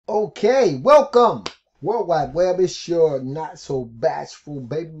Okay, welcome. World Wide Web, it's your not so bashful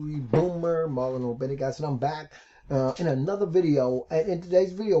baby boomer, Marlon or Benettt, guys, and I'm back in another video. And in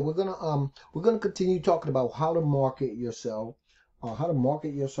today's video, we're gonna continue talking about how to market yourself,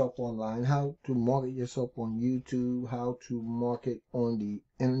 online, how to market yourself on YouTube, how to market on the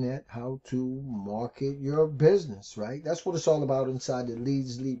internet, how to market your business. Right? That's what it's all about inside the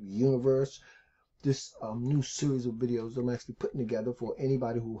Leads Leap universe. This new series of videos I'm actually putting together for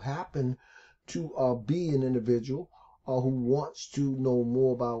anybody who happen to be an individual who wants to know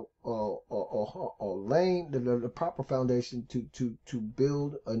more about laying the proper foundation to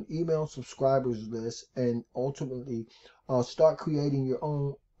build an email subscribers list and ultimately start creating your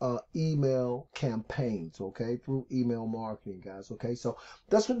own email campaigns, okay, through email marketing, guys. Okay, so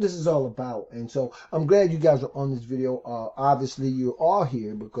that's what this is all about. And so I'm glad you guys are on this video. Obviously you are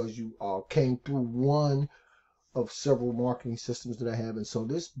here because you came through one of several marketing systems that I have, and so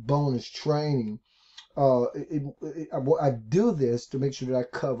this bonus training, I do this to make sure that I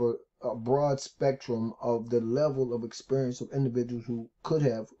cover a broad spectrum of the level of experience of individuals who could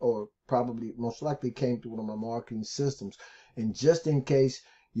have or probably most likely came through one of my marketing systems. And just in case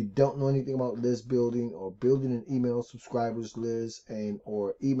you don't know anything about list building or building an email subscribers list and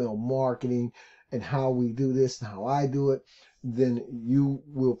or email marketing and how we do this and how I do it, then you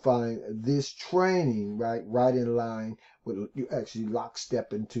will find this training right in line with you actually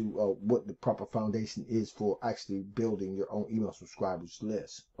lockstep into what the proper foundation is for actually building your own email subscribers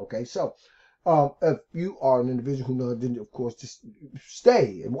list. Okay, so if you are an individual who knows, then of course just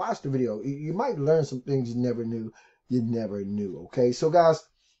stay and watch the video. You might learn some things you never knew. Okay, so guys,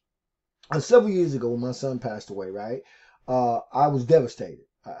 several years ago when my son passed away, right, I was devastated.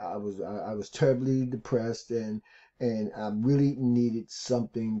 I was terribly depressed, and I really needed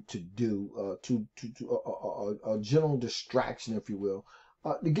something to do, a general distraction, if you will,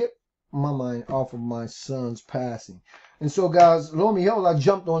 to get my mind off of my son's passing. And so, guys, lo and behold, I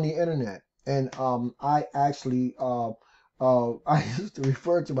jumped on the internet, and I actually I used to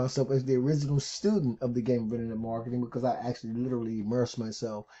refer to myself as the original student of the game of internet marketing, because I actually literally immersed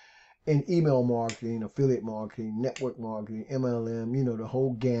myself in email marketing, affiliate marketing, network marketing, MLM, you know, the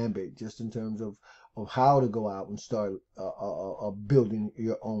whole gambit, just in terms of how to go out and start building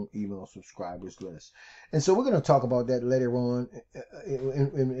your own email subscribers list. And so we're going to talk about that later on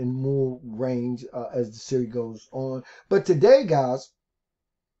in more range as the series goes on. But today, guys,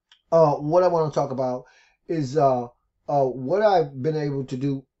 what I want to talk about is what I've been able to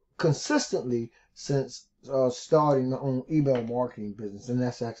do consistently since starting my own email marketing business. And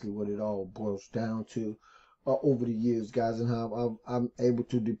that's actually what it all boils down to over the years, guys, and how I'm able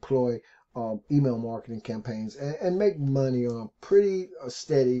to deploy email marketing campaigns and make money on a pretty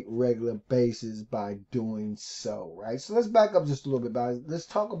steady, regular basis by doing so, right? So let's back up just a little bit, guys. Let's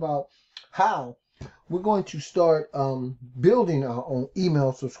talk about how we're going to start building our own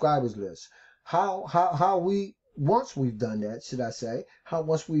email subscribers list. How we, once we've done that, should I say,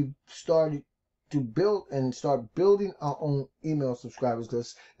 once we've started to build and start building our own email subscribers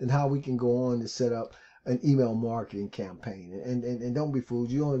list, then how we can go on to set up an email marketing campaign. And don't be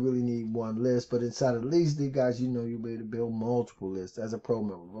fooled, you only really need one list, but inside of Leads Leap, guys, you know you'll be able to build multiple lists as a pro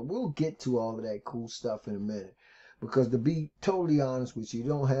member. But we'll get to all of that cool stuff in a minute, because to be totally honest with you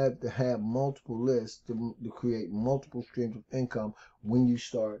don't have to have multiple lists to create multiple streams of income when you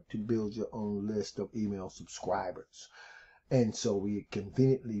start to build your own list of email subscribers. And so we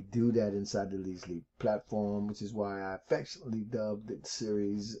conveniently do that inside the Leads Leap platform, which is why I affectionately dubbed the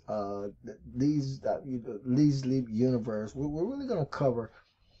series Leads Leap Universe. We're really going to cover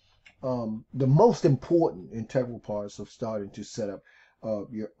the most important integral parts of starting to set up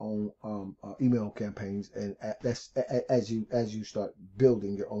your own email campaigns, and that's as you start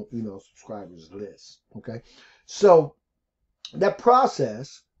building your own email subscribers list. Okay, so that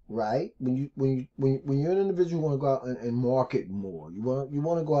process, right? When you're an individual, you want to go out and market more. You want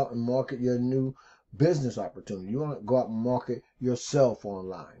to go out and market your new business opportunity. You want to go out and market yourself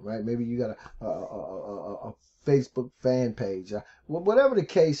online, right? Maybe you got a Facebook fan page, whatever the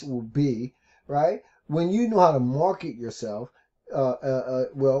case will be, right? When you know how to market yourself,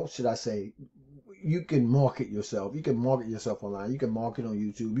 well, should I say, you can market yourself. You can market yourself online. You can market on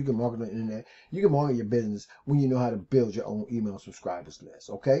YouTube. You can market on the internet. You can market your business when you know how to build your own email subscribers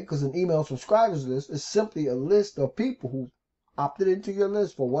list, okay? Because an email subscribers list is simply a list of people who opted into your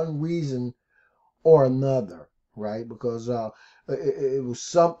list for one reason or another, right? Because it was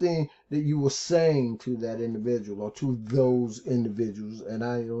something that you were saying to that individual or to those individuals, and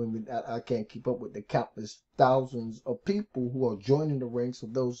I can't keep up with the countless thousands of people who are joining the ranks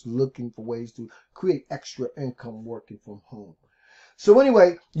of those looking for ways to create extra income working from home. So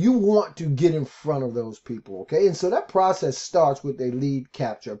anyway, you want to get in front of those people, okay? And so that process starts with a lead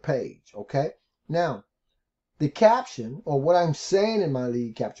capture page, okay? Now, the caption, or what I'm saying in my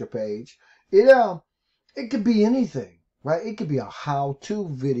lead capture page, it could be anything, right? It could be a how-to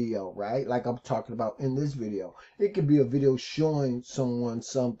video, right? Like I'm talking about in this video. It could be a video showing someone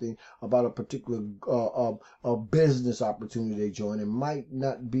something about a particular a business opportunity they join. It might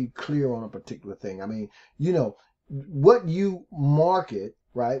not be clear on a particular thing. I mean, you know, what you market,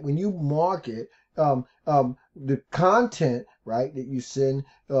 right? When you market the content, right, that you send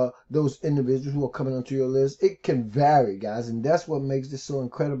those individuals who are coming onto your list, it can vary, guys, and that's what makes this so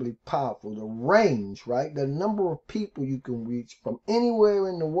incredibly powerful. The range, right, the number of people you can reach from anywhere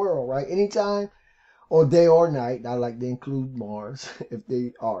in the world, right, anytime or day or night. I like to include Mars if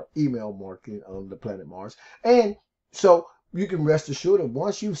they are email marketing on the planet Mars. And so you can rest assured that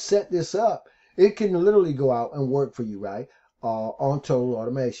once you've set this up, it can literally go out and work for you, right, on total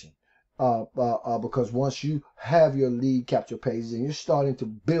automation. Because once you have your lead capture pages and you're starting to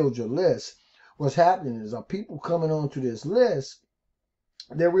build your list, what's happening is people coming onto this list.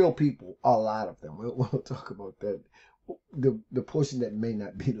 They're real people, a lot of them. We'll talk about that, the portion that may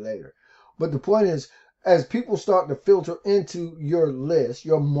not be later. But the point is, as people start to filter into your list,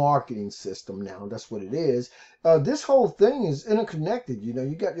 your marketing system now, that's what it is. This whole thing is interconnected. You know,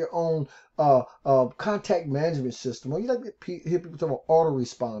 you got your own contact management system, or you like to hear people talk about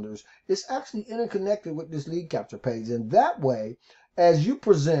autoresponders. It's actually interconnected with this lead capture page. And that way, as you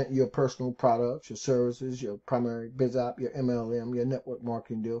present your personal products, your services, your primary biz app, your MLM, your network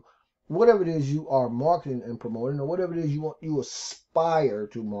marketing deal, whatever it is you are marketing and promoting, or whatever it is you aspire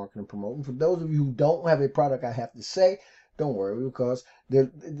to market and promote. And for those of you who don't have a product, I have to say, don't worry, because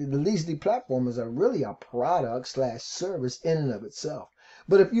the Leasely platform is really a product / service in and of itself.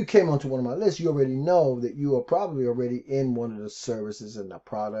 But if you came onto one of my lists, you already know that you are probably already in one of the services and the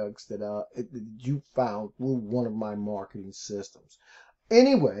products that you found through one of my marketing systems.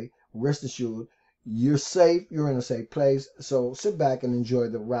 Anyway, rest assured, you're safe. You're in a safe place. So sit back and enjoy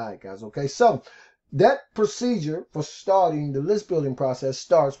the ride, guys. Okay. So that procedure for starting the list building process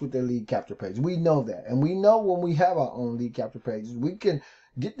starts with the lead capture page. We know that. And we know when we have our own lead capture pages, we can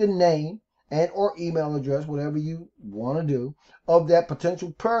get the name and or email address, whatever you want to do, of that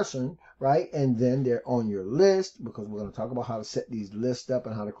potential person, right? And then they're on your list, because we're going to talk about how to set these lists up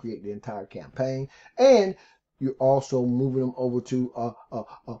and how to create the entire campaign. And you're also moving them over to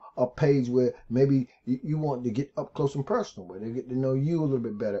a page where maybe you want to get up close and personal, where they get to know you a little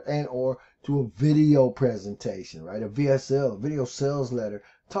bit better, and or to a video presentation, right? A VSL, a video sales letter,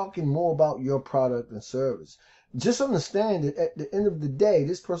 talking more about your product and service. Just understand that at the end of the day,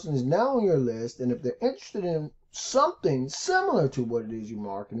 this person is now on your list, and if they're interested in something similar to what it is you're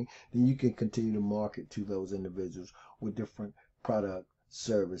marketing, then you can continue to market to those individuals with different product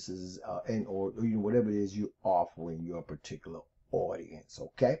services and or you know, whatever it is you're offering your particular audience.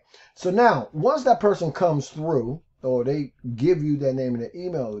 Okay, so now once that person comes through, or they give you their name and their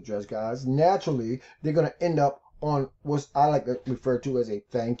email address, guys, naturally they're going to end up on what I like to refer to as a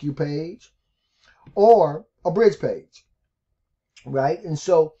thank you page or a bridge page, right? And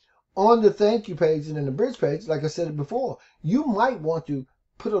so on the thank you page and in the bridge page, like I said before, you might want to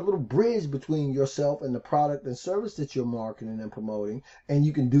put a little bridge between yourself and the product and service that you're marketing and promoting. And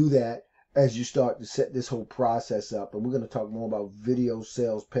you can do that as you start to set this whole process up. And we're going to talk more about video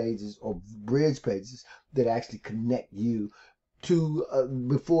sales pages or bridge pages that actually connect you to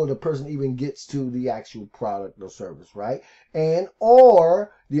before the person even gets to the actual product or service, right? And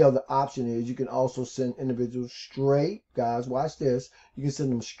or the other option is you can also send individuals straight, guys, watch this, you can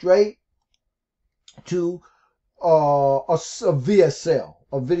send them straight to a VSL,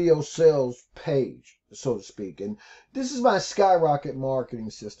 a video sales page, so to speak. And this is my Skyrocket marketing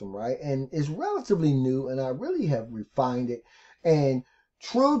system, right? And it's relatively new, and I really have refined it. And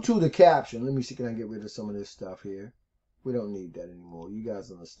true to the caption, let me see, can I get rid of some of this stuff here? We don't need that anymore. You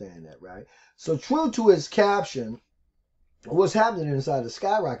guys understand that, right? So true to its caption, what's happening inside the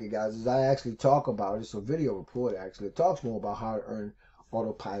Skyrocket, guys, is I actually talk about, it's a video report actually, it talks more about how to earn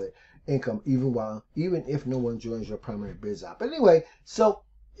autopilot income even if no one joins your primary biz app. But anyway, so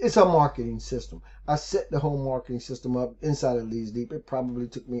it's a marketing system. I set the whole marketing system up inside of Leasely. It probably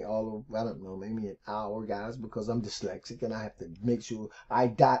took me all of, I don't know, maybe an hour, guys, because I'm dyslexic and I have to make sure I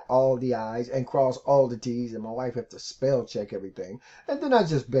dot all the I's and cross all the T's, and my wife have to spell check everything. And then I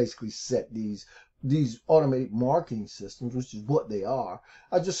just basically set these these automated marketing systems, which is what they are,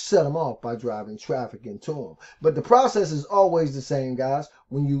 I just set them off by driving traffic into them. But the process is always the same, guys.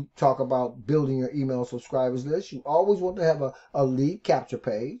 When you talk about building your email subscribers list, you always want to have a lead capture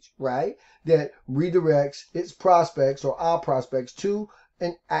page, right? That redirects its prospects or our prospects to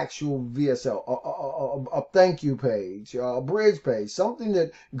an actual VSL, a thank you page, a bridge page, something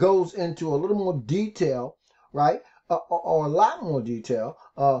that goes into a little more detail, right? Or a lot more detail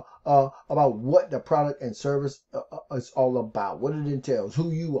about what the product and service is all about, what it entails,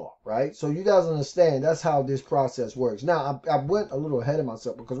 who you are, right? So you guys understand that's how this process works. Now, I went a little ahead of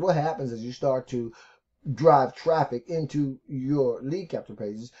myself because what happens is you start to drive traffic into your lead capture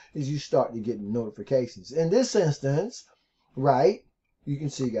pages is you start to get notifications. In this instance, right, you can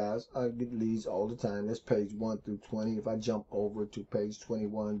see, guys, I get leads all the time. That's page 1 through 20. If I jump over to page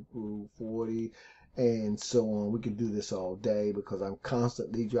 21 through 40 and so on, we can do this all day because I'm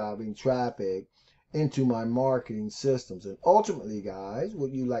constantly driving traffic into my marketing systems. And ultimately, guys,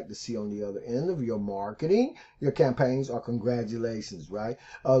 what you like to see on the other end of your marketing, your campaigns, are congratulations, right?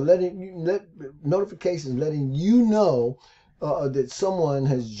 Notifications letting you know that someone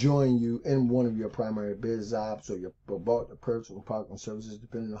has joined you in one of your primary biz ops, or your bought the personal product and services,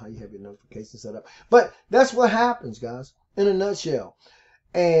 depending on how you have your notifications set up. But that's what happens, guys, in a nutshell.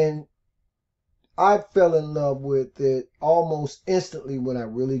 And I fell in love with it almost instantly when I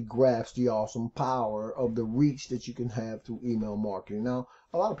really grasped the awesome power of the reach that you can have through email marketing. Now,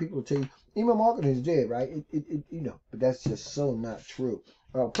 a lot of people will tell you email marketing is dead, right? But that's just so not true.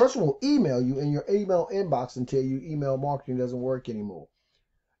 A person will email you in your email inbox and tell you email marketing doesn't work anymore.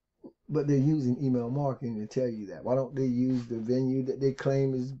 But they're using email marketing to tell you that. Why don't they use the venue that they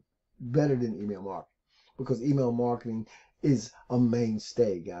claim is better than email marketing? Because email marketing is a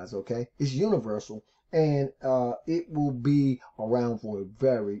mainstay, guys, okay? It's universal, and it will be around for a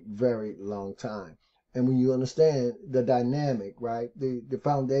very, very long time. And when you understand the dynamic, right, the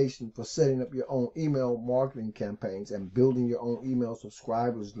foundation for setting up your own email marketing campaigns and building your own email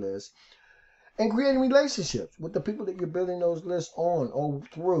subscribers list and creating relationships with the people that you're building those lists on or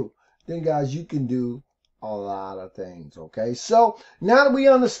through, then, guys, you can do a lot of things, okay? So now that we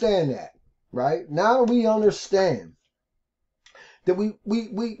understand that, right, now that we understand that we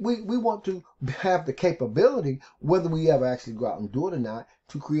want to have the capability, whether we ever actually go out and do it or not,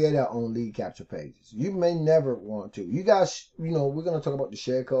 to create our own lead capture pages. You may never want to. You guys, we're going to talk about the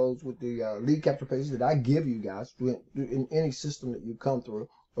share codes with the lead capture pages that I give you guys in any system that you come through,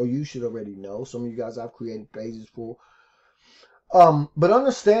 or you should already know. Some of you guys I've created pages for. But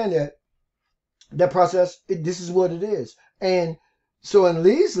understand that process, this is what it is. And so in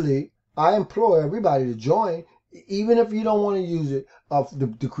Leasley, I implore everybody to join, even if you don't want to use it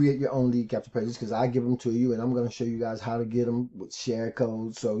to create your own lead capture pages, because I give them to you, and I'm going to show you guys how to get them with share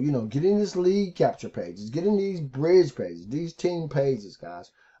codes. So, getting this lead capture pages, getting these bridge pages, these team pages, guys,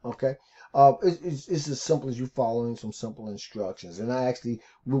 okay? It's as simple as you following some simple instructions. And I actually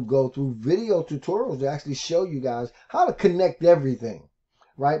will go through video tutorials to actually show you guys how to connect everything,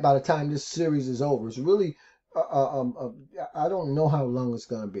 right? By the time this series is over, it's really I don't know how long it's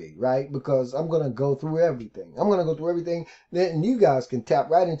going to be, right? Because I'm going to go through everything. Then you guys can tap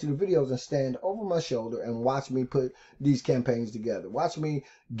right into the videos and stand over my shoulder and watch me put these campaigns together. Watch me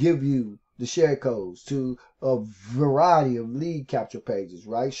give you the share codes to a variety of lead capture pages,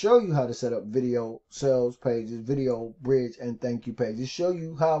 right? Show you how to set up video sales pages, video bridge, and thank you pages. Show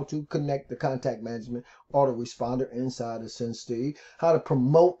you how to connect the contact management autoresponder inside of SendSteve, how to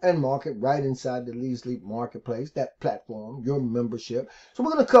promote and market right inside the Leasley marketplace, that platform, your membership. So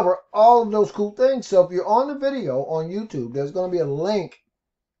we're going to cover all of those cool things. So if you're on the video on YouTube, there's going to be a link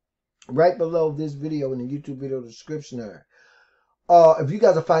right below this video in the YouTube video description area. If you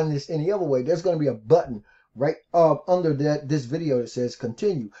guys are finding this any other way, there's going to be a button right under this video that says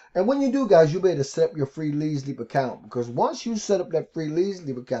continue. And when you do, guys, you'll be able to set up your free Leasley account, because once you set up that free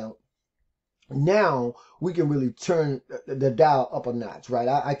Leasley account, now we can really turn the dial up a notch, right?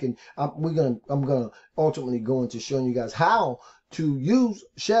 I'm gonna ultimately go into showing you guys how to use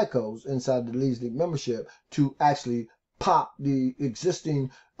share codes inside the Leasley membership to actually pop the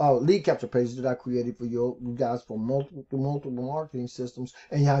existing lead capture pages that I created for you guys for multiple marketing systems,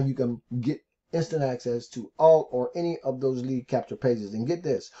 and how you can get instant access to all or any of those lead capture pages. And get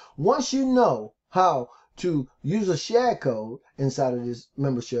this, once you know how to use a share code inside of this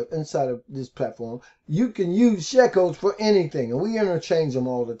membership, inside of this platform, you can use share codes for anything, and we interchange them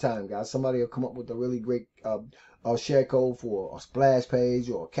all the time, guys. Somebody will come up with a really great share code for a splash page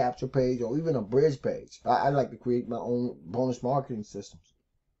or a capture page or even a bridge page. I like to create my own bonus marketing systems.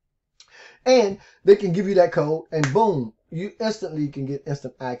 And they can give you that code, and boom, you instantly can get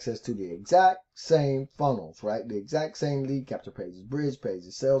instant access to the exact same funnels, right? The exact same lead capture pages, bridge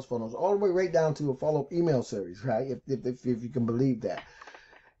pages, sales funnels, all the way right down to a follow-up email series, right? If you can believe that.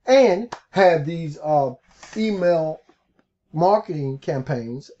 And have these email marketing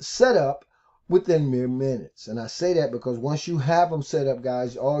campaigns set up within mere minutes. And I say that because once you have them set up,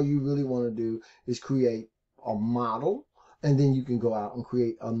 guys, all you really want to do is create a model, and then you can go out and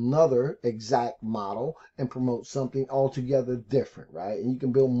create another exact model and promote something altogether different, right? And you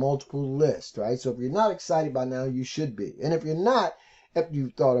can build multiple lists, right? So if you're not excited by now, you should be. And if you're not, if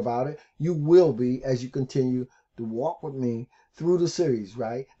you've thought about it, you will be as you continue to walk with me through the series,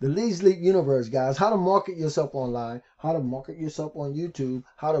 right? The Leads Leap universe, guys. How to market yourself online, how to market yourself on YouTube,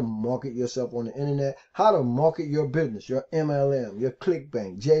 how to market yourself on the internet, how to market your business, your MLM, your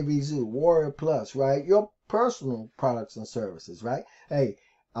ClickBank, JVZoo, Warrior Plus, right? Your personal products and services, right? Hey,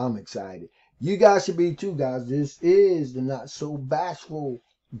 I'm excited. You guys should be too, guys. This is the Not So Bashful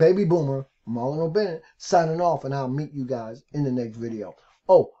Baby Boomer, Marlon Benettt, signing off, and I'll meet you guys in the next video.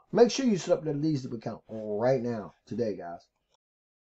 Oh, make sure you set up that Leads Leap account right now, today, guys.